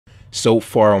so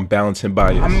far on Balancing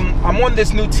Bias. I'm on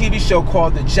this new TV show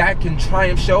called The Jack and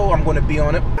Triumph Show. I'm going to be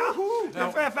on it.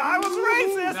 If I was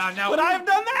racist, would I have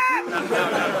done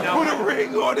that? No. Put a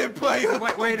ring on it, player.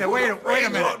 Wait a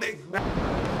minute.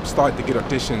 I'm starting to get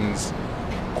auditions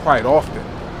quite often.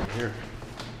 Here.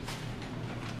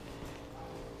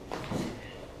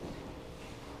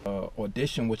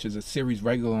 Audition, which is a series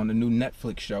regular on the new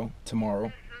Netflix show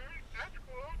tomorrow. That's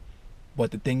cool.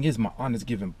 But the thing is, my aunt is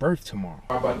giving birth tomorrow.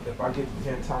 How about if I get to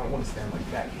 10 times, I want to stand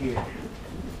like that here.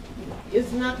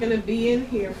 It's not gonna be in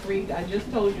here, freak. I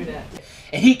just told you that.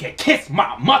 And he can kiss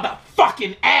my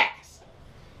motherfucking ass!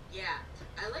 Yeah,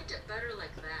 I liked it better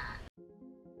like that.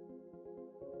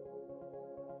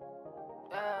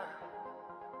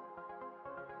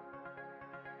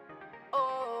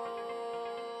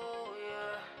 Oh,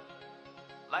 yeah.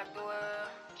 Like the way.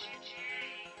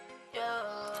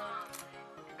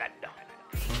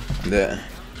 Yeah.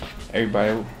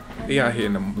 Everybody, they out here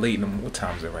in the late in the, what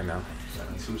time is it right now?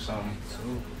 2 something.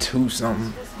 2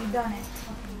 something.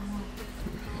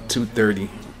 2:30.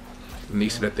 And they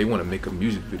said that they want to make a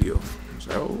music video. I was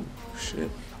like, oh shit. Yeah.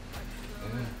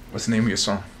 What's the name of your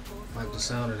song? Like the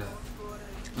sound of that.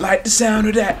 Like the sound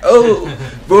of that. Oh,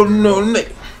 rolling on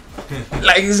it.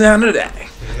 Like the sound of that.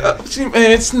 Oh, she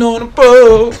man, snowing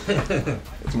above.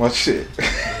 That's my shit.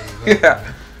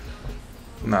 Yeah.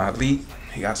 Nah, Lee,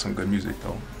 he got some good music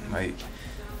though. Like,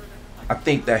 I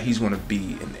think that he's gonna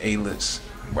be an A-list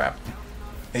rap,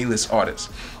 A-list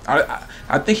artist.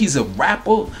 I think he's a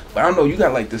rapper, but I don't know. You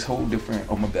got like this whole different.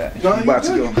 Oh my bad. No, You about to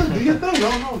go. do your thing. Do your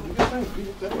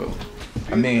thing. Well,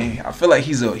 I mean, I feel like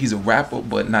he's a rapper,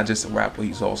 but not just a rapper.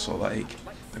 He's also like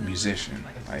a musician.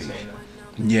 Like,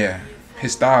 yeah,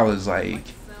 his style is like,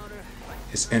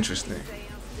 it's interesting.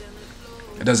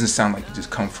 It doesn't sound like he just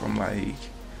come from like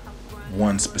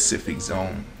one specific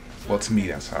zone. Well, to me,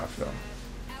 that's how I feel.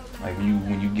 Like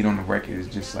when you get on the record, it's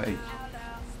just like,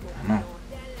 I don't know.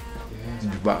 You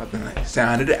vibe and like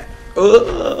sound of that.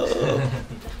 Oh.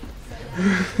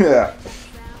 Yeah.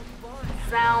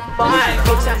 No,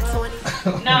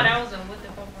 that wasn't what the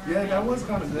fuck. Yeah, that was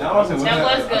kind of good. That was good.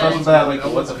 That was bad, like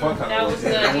what the fuck. That was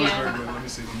good, That was yeah. very good. Let me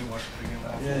see. Let me watch it again.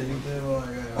 Yeah, you did well.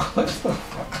 Yeah.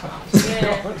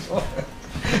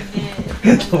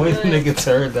 The way the nigga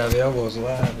turned at me, I was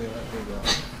laughing.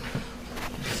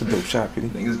 It's a dope shot, Petey.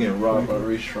 Niggas getting robbed by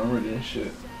Ray Shrummer and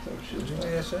shit.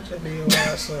 Yeah, shut your nigga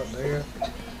ass up, nigga.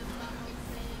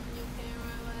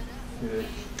 Yeah.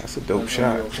 That's a dope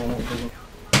shot.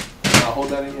 Hold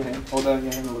that in your hand. Hold that in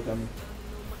your hand and look at me.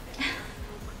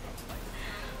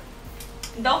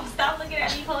 Don't stop looking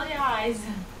at me. Close your eyes.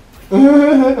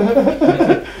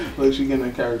 Look, she getting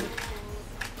in character.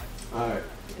 Alright,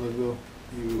 let's go.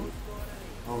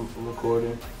 I'm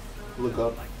recording. Look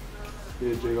up.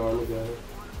 Yeah, JR, look at it.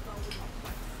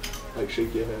 Like,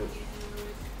 shake your head.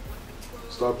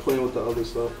 Start playing with the other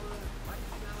stuff.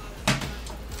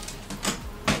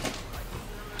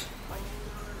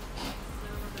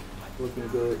 Looking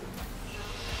good.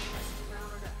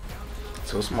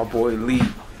 So it's my boy Lee.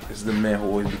 This is the man who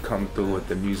always be coming through with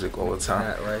the music all the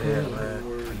time. Right here, man.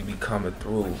 He be coming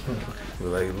through. We're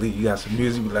like, Lee, you got some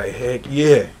music? Be like, heck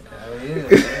yeah. Hell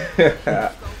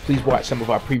yeah. Please watch some of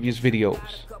our previous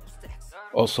videos.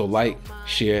 Also like,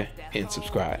 share, and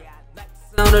subscribe.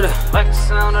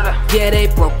 Yeah, they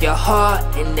broke your heart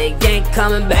and they ain't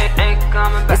coming back.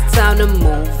 It's time to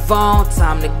move on,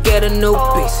 time to get a new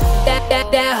piece.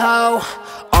 That hoe,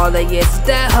 all they is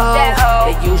that hoe.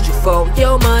 They used you for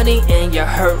your money and you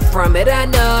hurt from it, I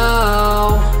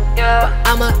know. But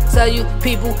I'ma tell you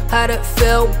people how to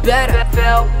feel better.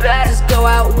 Just go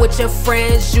out with your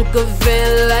friends, you can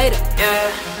vent later.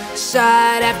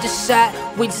 Shot after shot,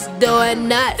 we just doing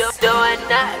nuts.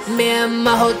 Me and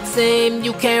my whole team,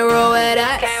 you can't roll with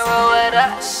us.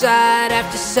 Shot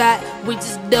after shot, we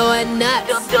just doing nuts.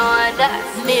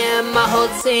 Me and my whole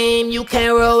team, you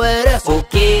can't roll with us.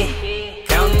 Okay,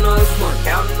 counting all this money,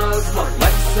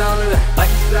 like the sound of that,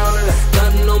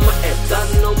 Stunning on my ass,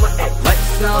 like the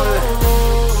sound of that.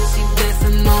 She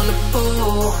dancing on the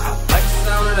pool, like the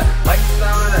sound of that,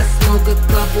 Smoke a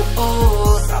couple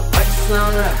O's, I like the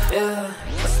sound of that. Yeah,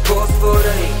 scores for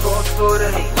the heat,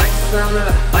 like the sound of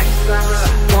that,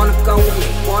 Wanna go with me,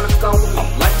 like the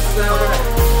sound of that.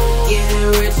 Getting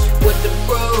rich with the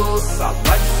bros, I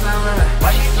like the sound of that,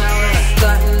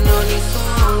 Stunting on these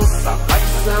songs, I like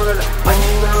the sound of that,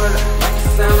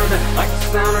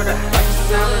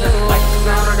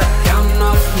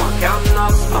 Counting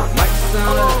off smart, like the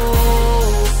sound of that.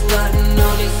 Stunting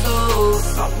on these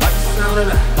hoes, I like the sound of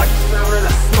that,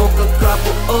 Smoke a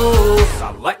couple O's,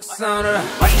 I like the sound of that,